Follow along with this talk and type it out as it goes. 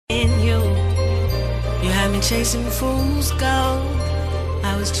been chasing fool's gold.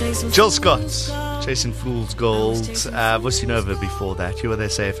 I was chasing Jill Scott, Chasing Fool's Gold. Vusi Nova before that. You were there,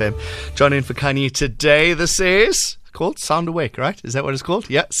 SAFM. John in for Kanye today. This is called Sound Awake, right? Is that what it's called?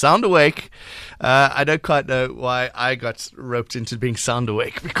 Yeah, Sound Awake. I don't quite know why I got roped into being sound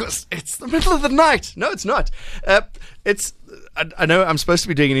awake, because it's the middle of the night. No, it's not. I know I'm supposed to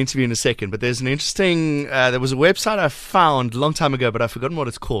be doing an interview in a second, but there's an interesting, there was a website I found a long time ago, but I've forgotten what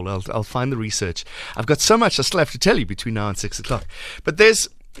it's called. I'll find the research. I've got so much I still have to tell you between now and 6 o'clock. But there's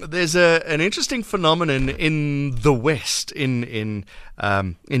an interesting phenomenon in the West, in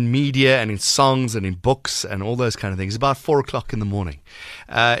media and in songs and in books and all those kind of things, about 4 o'clock in the morning.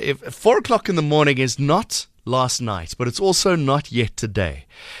 If 4 o'clock in the morning is not last night, but it's also not yet today.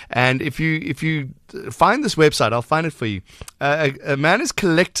 And if you find this website, I'll find it for you. A man has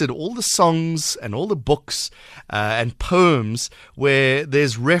collected all the songs and all the books and poems where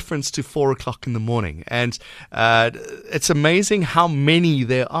there's reference to 4 o'clock in the morning. And it's amazing how many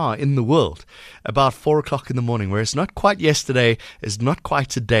there are in the world about 4 o'clock in the morning, where it's not quite yesterday, it's not quite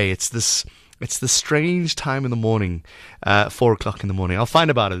today. It's the strange time in the morning, 4 o'clock in the morning. I'll find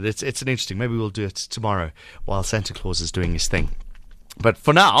about it. It's an interesting. Maybe we'll do it tomorrow while Santa Claus is doing his thing. But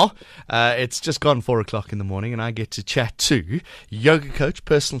for now, it's just gone 4 o'clock in the morning, and I get to chat to yoga coach,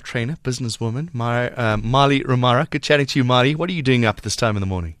 personal trainer, businesswoman, Marley Ramara. Good chatting to you, Marley. What are you doing up at this time in the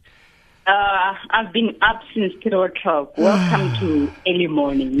morning? I've been up since 3 o'clock. Welcome to early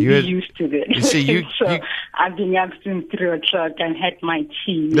morning. You're used to this. You see, I've been up since 3 o'clock and had my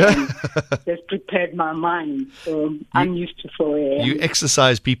tea and just prepared my mind. So I'm used to 4 a.m. You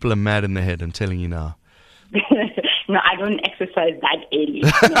exercise people are mad in the head, I'm telling you now. No, I don't exercise that early.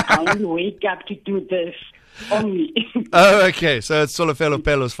 No, I only wake up to do this. Only. Oh, okay. So it's Solofelo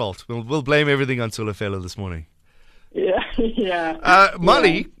Pelo's fault. We'll blame everything on Solofelo this morning. Yeah.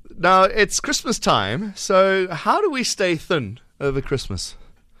 Molly, now it's Christmas time, so how do we stay thin over Christmas?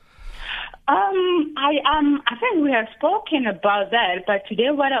 I think we have spoken about that, but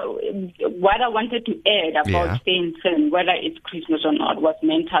today what I wanted to add about staying thin, whether it's Christmas or not, was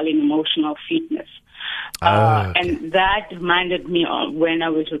mental and emotional fitness. Okay. And that reminded me of when I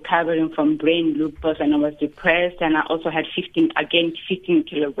was recovering from brain lupus and I was depressed, and I also had 15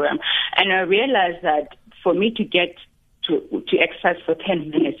 kilograms. And I realized that for me to get to exercise for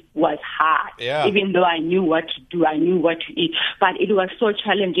 10 minutes was hard. Yeah. Even though I knew what to do, I knew what to eat, but it was so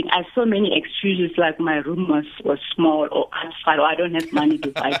challenging. I had so many excuses, like my room was small, or I don't have money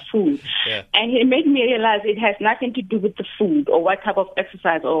to buy food. Yeah. And it made me realize it has nothing to do with the food or what type of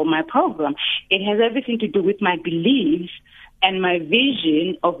exercise or my program. It has everything to do with my beliefs and my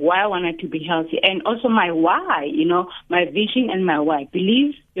vision of why I wanted to be healthy, and also my why, my vision and my why.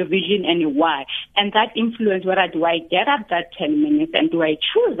 Beliefs, your vision, and your why. And that influence whether do I get up that 10 minutes and do I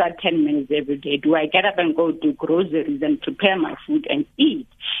choose that 10 minutes every day? Do I get up and go do groceries and prepare my food and eat?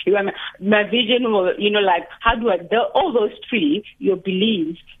 My vision will, how do all those three, your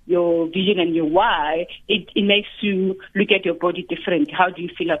beliefs, your vision, and your why, it makes you look at your body different. How do you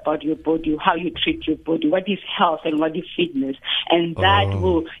feel about your body? How you treat your body? What is health and what is fitness? And that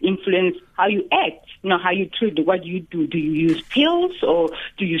will influence how you act, how you treat. What do you do? Do you use pills, or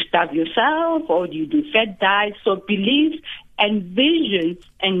do you starve yourself, or do you do fat diets? So beliefs and vision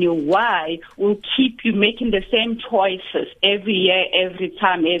and your why will keep you making the same choices every year, every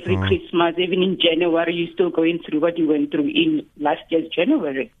time, every Christmas, even in January. You're still going through what you went through in last year's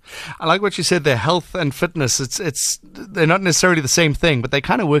January. I like what you said there, health and fitness. They're not necessarily the same thing, but they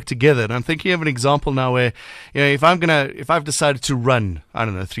kind of work together. And I'm thinking of an example now where, if I've decided to run,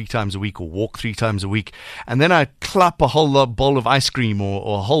 3 times a week or walk 3 times a week, and then I clap a whole bowl of ice cream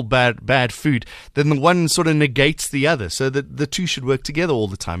or a whole bad food, then the one sort of negates the other. So that the two should work together all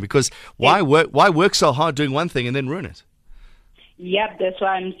the time, because why work so hard doing one thing and then ruin it? Yep, that's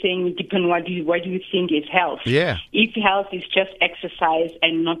why I'm saying depend what do you think is health. Yeah. If health is just exercise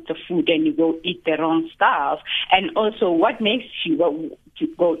and not the food, and you go eat the wrong stuff, and also what makes you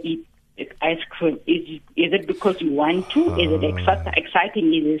go eat ice cream? Is it because you want to? Is it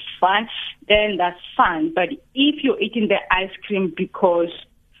exciting? Is it fun? Then that's fun. But if you're eating the ice cream because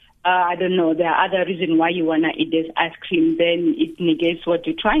I don't know, there are other reasons why you want to eat this ice cream, then it negates what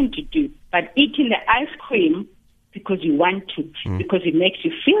you're trying to do. But eating the ice cream because you want to, because it makes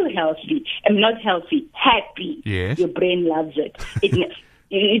you feel healthy, and not healthy, happy. Yes. Your brain loves it.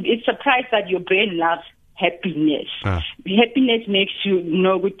 It's surprised that your brain loves happiness. Happiness makes you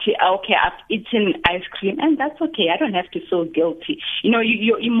know, okay, I've eaten ice cream, and that's okay. I don't have to feel guilty.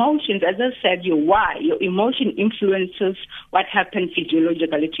 Your emotions, as I said, your emotion influences what happens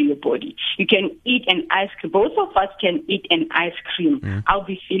physiologically to your body. You can eat an ice cream. Both of us can eat an ice cream. I'll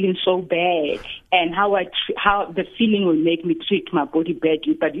be feeling so bad, and how the feeling will make me treat my body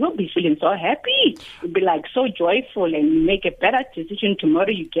badly. But you'll be feeling so happy. You'll be like so joyful, and you make a better decision tomorrow.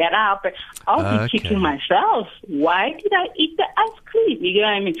 You get up. I'll be kicking myself. Why did I eat the ice cream? You know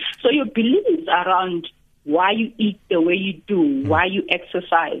what I mean? So your beliefs around why you eat the way you do, why you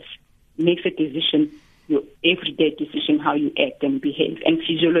exercise, makes a decision, your everyday decision, how you act and behave, and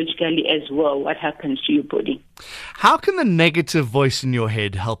physiologically as well, what happens to your body. How can the negative voice in your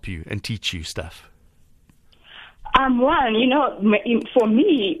head help you and teach you stuff? For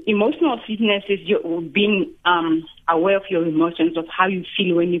me, emotional fitness is being aware of your emotions, of how you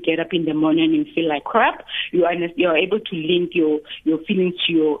feel when you get up in the morning and you feel like crap. You're able to link your feelings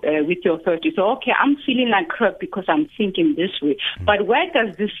to with your thoughts. So, okay, I'm feeling like crap because I'm thinking this way. But where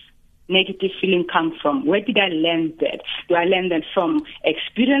does this negative feeling come from? Where did I learn that? Do I learn that from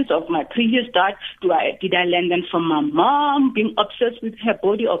experience of my previous dad? Did I learn that from my mom being obsessed with her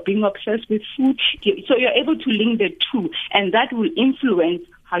body or being obsessed with food? So you're able to link the two, and that will influence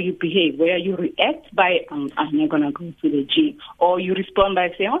how you behave, where you react by, I'm not going to go to the gym, or you respond by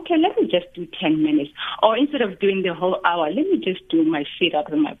saying, okay, let me just do 10 minutes, or instead of doing the whole hour, let me just do my sit-up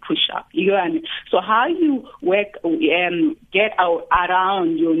and my push-up. You know what I mean? So how you get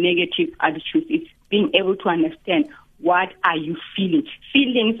around your negative attitudes is being able to understand what are you feeling.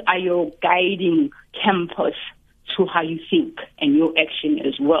 Feelings are your guiding compass to how you think and your action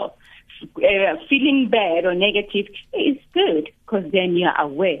as well. Feeling bad or negative is good, because then you're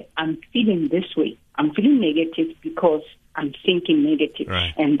aware, I'm feeling this way. I'm feeling negative because I'm thinking negative.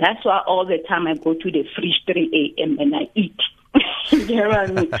 Right. And that's why all the time I go to the fridge 3 a.m. and I eat. You know what I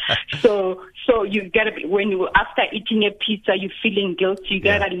mean? So you gotta be, after eating a pizza, you're feeling guilty, you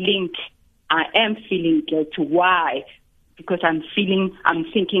gotta link, I am feeling guilty. Why? Because I'm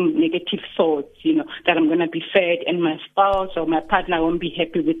thinking negative thoughts, that I'm going to be fed, and my spouse or my partner won't be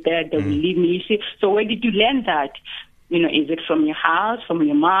happy with that. They will leave me. You see? So where did you learn that? Is it from your house, from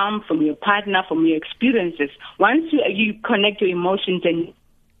your mom, from your partner, from your experiences? Once you connect your emotions and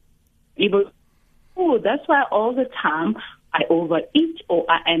that's why all the time I overeat, or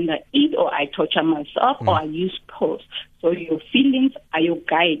I undereat, or I torture myself, or I use pills. So your feelings are your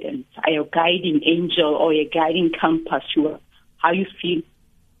guidance, are your guiding angel, or your guiding compass to how you feel.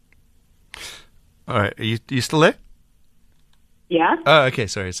 All right. Are you still there? Yeah. Oh, okay.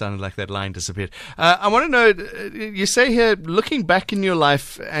 Sorry. It sounded like that line disappeared. I want to know, you say here, looking back in your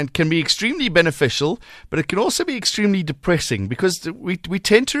life and can be extremely beneficial, but it can also be extremely depressing, because we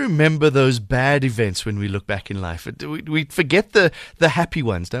tend to remember those bad events when we look back in life. We forget the happy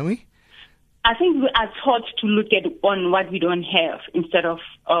ones, don't we? I think we are taught to look on what we don't have instead of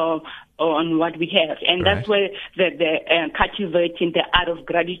on what we have, and that's where the cultivating the art of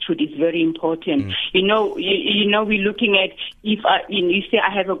gratitude is very important. We're looking at, if you say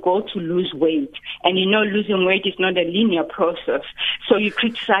I have a goal to lose weight, and losing weight is not a linear process. So you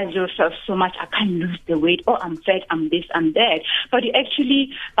criticize yourself so much, I can't lose the weight, I'm fat, I'm this, I'm that. But you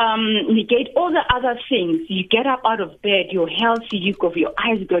actually negate all the other things. You get up out of bed, you're healthy, you've got your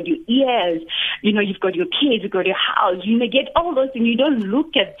eyes, you've got your ears, you've got your kids, you've got your house. You negate all those and you don't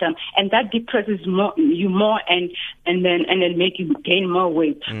look at them, and that depresses you more and then make you gain more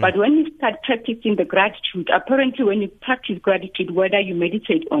weight. But when you start practicing the gratitude, apparently when you practice gratitude, whether you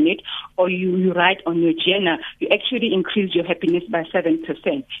meditate on it or you write on your journal, you actually increase your happiness by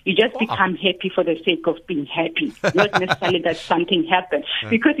 7%. You just become happy for the sake of being happy, not necessarily that something happened.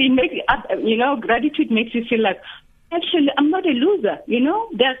 Because it makes gratitude makes you feel like, actually, I'm not a loser,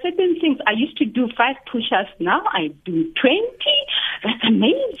 There are certain things. I used to do 5 push-ups. Now I do 20. That's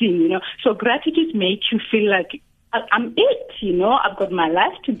amazing, So gratitude makes you feel like I'm it, I've got my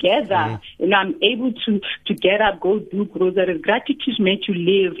life together. I'm able to get up, go do groceries. Gratitude makes you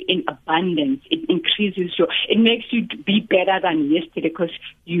live in abundance. It increases it makes you be better than yesterday, because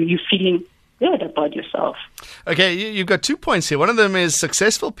you're feeling good about yourself. Okay, you've got 2 points here. One of them is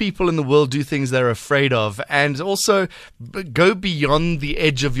successful people in the world do things they're afraid of, and also go beyond the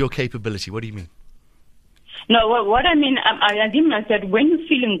edge of your capability. What do you mean? No, what I mean, I said, when you're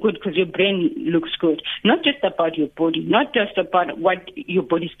feeling good because your brain looks good, not just about your body, not just about what your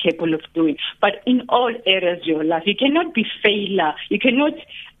body's capable of doing, but in all areas of your life. You cannot be failure. You cannot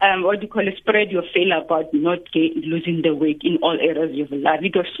spread your failure about not losing the weight in all areas of your life. You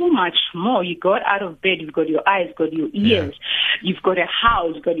got so much more. You got out of bed, you've got your eyes, got your ears, you've got a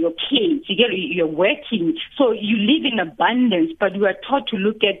house, got your kids, you're working. So you live in abundance, but we are taught to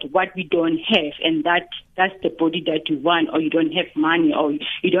look at what we don't have, and that's the body that you want, or you don't have money, or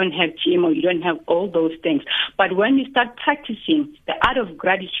you don't have gym, or you don't have all those things. But when you start practicing the art of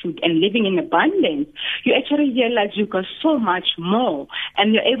gratitude and living in abundance, you actually realize you got so much more,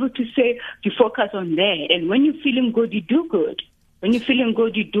 and you're able to say, you focus on that. And when you're feeling good, you do good. When you're feeling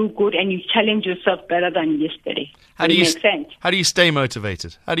good, you do good, and you challenge yourself better than yesterday. How do you stay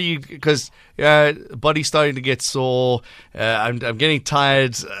motivated? Because body's starting to get sore, I'm getting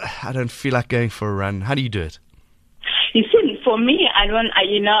tired, I don't feel like going for a run. How do you do it? You see, for me, I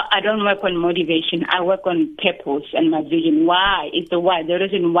don't work on motivation. I work on purpose and my vision. Why? It's the why. The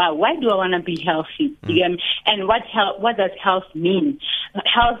reason why. Why do I want to be healthy? And what does health mean?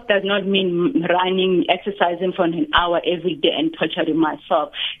 Health does not mean running, exercising for an hour every day and torturing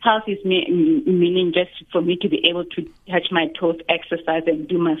myself. Health is meaning just for me to be able to touch my toes, exercise, and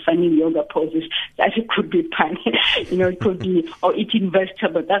do my funny yoga poses. That it could be fun, it could be, or eating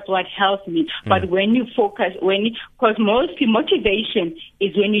vegetables. That's what health means. But when you focus, because mostly motivation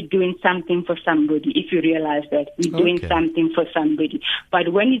is when you're doing something for somebody. If you realize that you're doing something for somebody,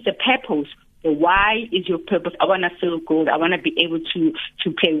 but when it's a purpose. The why is your purpose. I want to feel good. I want to be able to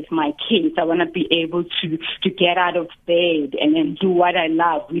play with my kids. I want to be able to get out of bed and then do what I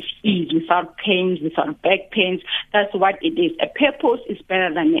love with ease, without pains, without back pains. That's what it is. A purpose is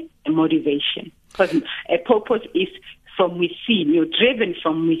better than a motivation, because a purpose is from within. You're driven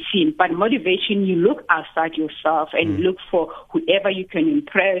from within. But motivation, you look outside yourself and look for whoever you can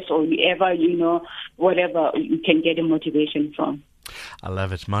impress, or whoever, whatever you can get a motivation from. I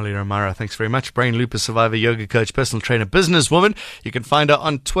love it. Mali Ramara, thanks very much. Brain Lupus survivor, yoga coach, personal trainer, businesswoman. You can find her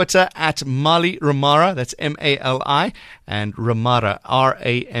on Twitter at Mali Ramara. That's M-A-L-I, and Ramara,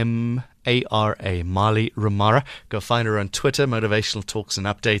 R-A-M-A-R-A, Mali Ramara. Go find her on Twitter, motivational talks and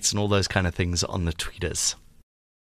updates and all those kind of things on the tweeters.